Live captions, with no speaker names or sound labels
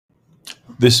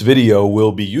This video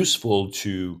will be useful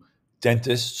to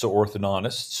dentists or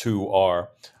orthodontists who are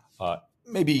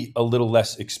maybe a little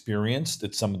less experienced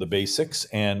at some of the basics,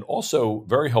 and also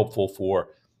very helpful for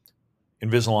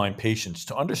Invisalign patients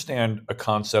to understand a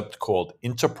concept called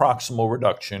interproximal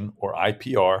reduction, or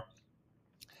IPR,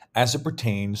 as it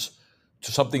pertains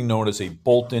to something known as a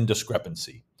Bolton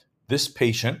discrepancy. This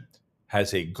patient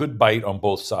has a good bite on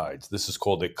both sides. This is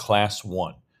called a class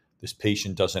 1. This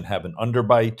patient doesn't have an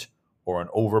underbite or an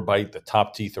overbite. The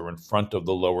top teeth are in front of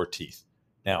the lower teeth.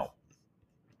 Now,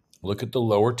 look at the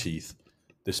lower teeth.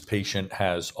 This patient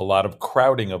has a lot of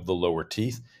crowding of the lower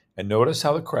teeth. And notice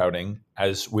how the crowding,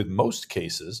 as with most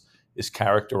cases, is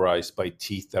characterized by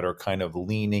teeth that are kind of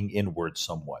leaning inward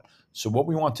somewhat. So what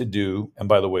we want to do, and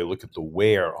by the way, look at the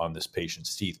wear on this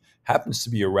patient's teeth, happens to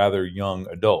be a rather young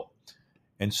adult.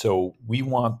 And so we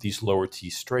want these lower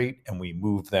teeth straight, and we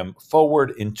move them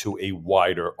forward into a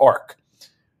wider arc.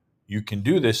 You can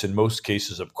do this in most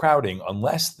cases of crowding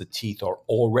unless the teeth are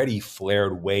already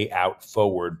flared way out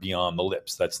forward beyond the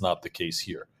lips. That's not the case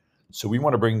here. So we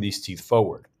want to bring these teeth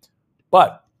forward.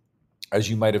 But as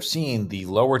you might have seen, the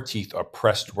lower teeth are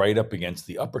pressed right up against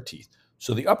the upper teeth.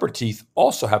 So the upper teeth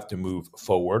also have to move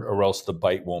forward, or else the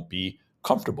bite won't be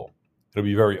comfortable. It'll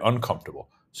be very uncomfortable.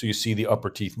 So you see the upper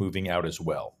teeth moving out as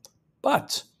well.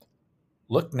 But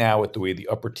look now at the way the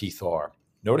upper teeth are.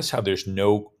 Notice how there's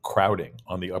no crowding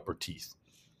on the upper teeth.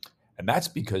 And that's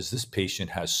because this patient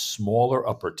has smaller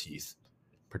upper teeth,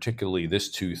 particularly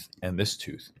this tooth and this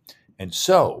tooth. And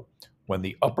so when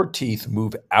the upper teeth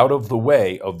move out of the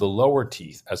way of the lower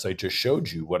teeth, as I just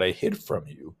showed you, what I hid from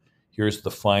you, here's the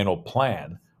final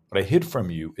plan. What I hid from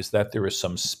you is that there is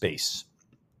some space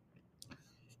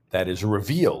that is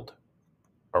revealed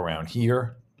around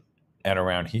here and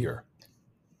around here.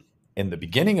 In the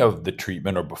beginning of the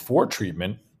treatment or before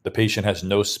treatment, the patient has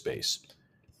no space.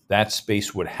 That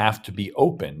space would have to be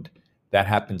opened. That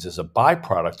happens as a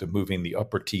byproduct of moving the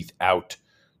upper teeth out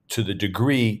to the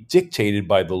degree dictated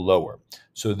by the lower.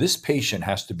 So this patient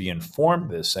has to be informed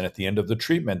this, and at the end of the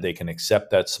treatment, they can accept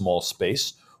that small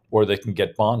space, or they can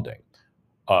get bonding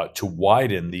to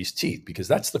widen these teeth, because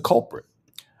that's the culprit.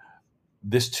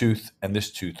 This tooth and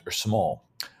this tooth are small.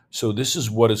 So this is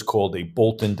what is called a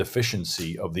Bolton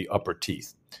deficiency of the upper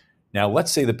teeth. Now, let's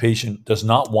say the patient does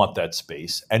not want that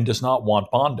space and does not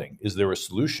want bonding. Is there a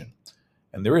solution?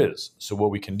 And there is. So what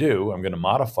we can do, I'm going to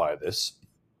modify this.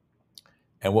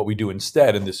 And what we do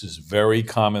instead, and this is very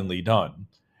commonly done,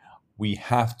 we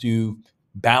have to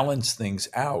balance things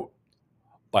out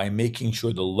by making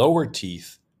sure the lower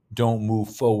teeth don't move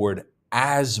forward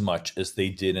as much as they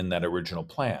did in that original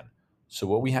plan. So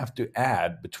what we have to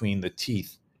add between the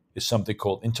teeth is something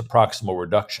called interproximal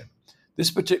reduction. This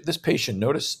patient,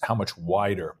 notice how much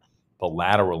wider the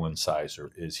lateral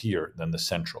incisor is here than the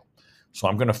central. So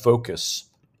I'm going to focus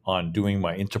on doing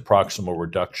my interproximal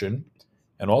reduction.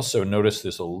 And also notice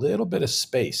there's a little bit of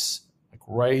space, like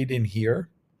right in here.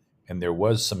 And there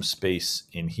was some space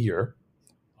in here.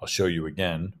 I'll show you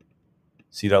again.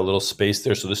 See that little space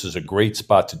there? So this is a great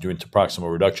spot to do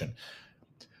interproximal reduction.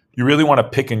 You really want to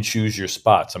pick and choose your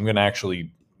spots. I'm going to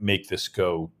actually make this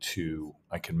go to,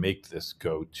 I can make this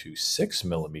go to 6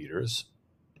 millimeters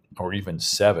or even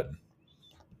 7,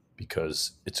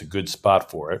 because it's a good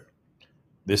spot for it.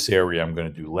 This area I'm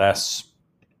going to do less.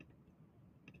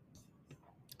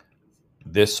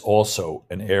 This also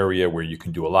an area where you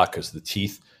can do a lot, because the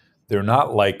teeth, they're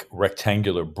not like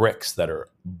rectangular bricks that are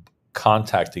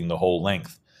contacting the whole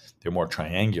length. They're more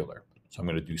triangular. So I'm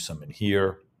going to do some in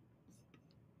here,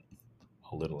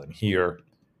 a little in here.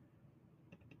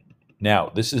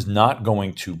 Now, this is not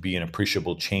going to be an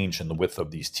appreciable change in the width of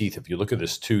these teeth. If you look at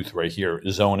this tooth right here,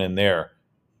 zone in there,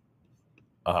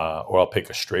 or I'll pick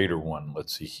a straighter one.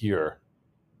 Let's see here.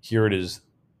 Here it is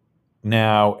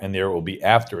now, and there it will be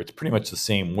after. It's pretty much the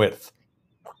same width.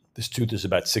 This tooth is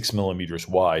about 6 millimeters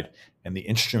wide, and the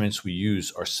instruments we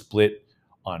use are split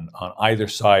on either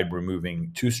side,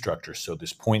 removing two structures. So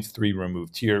there's 0.3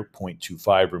 removed here,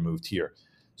 0.25 removed here.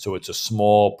 So it's a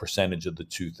small percentage of the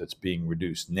tooth that's being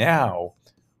reduced. Now,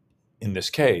 in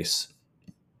this case,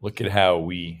 look at how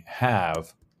we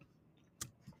have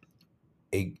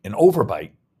an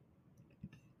overbite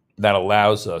that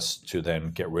allows us to then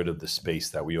get rid of the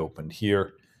space that we opened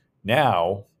here.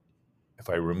 Now, if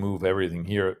I remove everything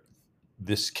here,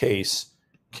 this case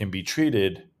can be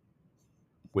treated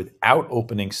without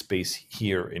opening space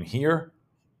here and here,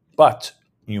 but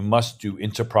you must do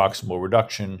interproximal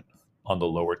reduction on the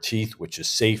lower teeth, which is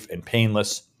safe and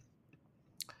painless.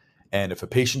 And if a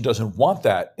patient doesn't want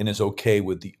that and is okay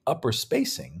with the upper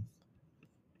spacing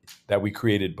that we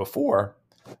created before,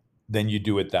 then you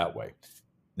do it that way.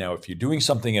 Now, if you're doing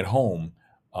something at home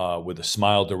with a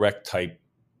Smile Direct type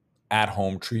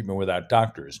at-home treatment without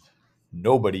doctors,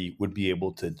 nobody would be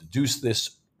able to deduce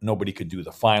this. Nobody could do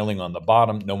the filing on the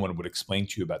bottom. No one would explain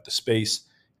to you about the space.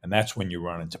 And that's when you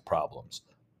run into problems.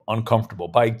 Uncomfortable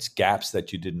bites, gaps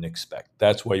that you didn't expect.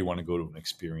 That's why you want to go to an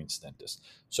experienced dentist.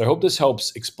 So I hope this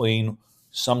helps explain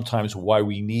sometimes why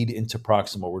we need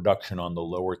interproximal reduction on the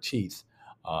lower teeth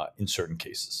in certain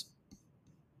cases.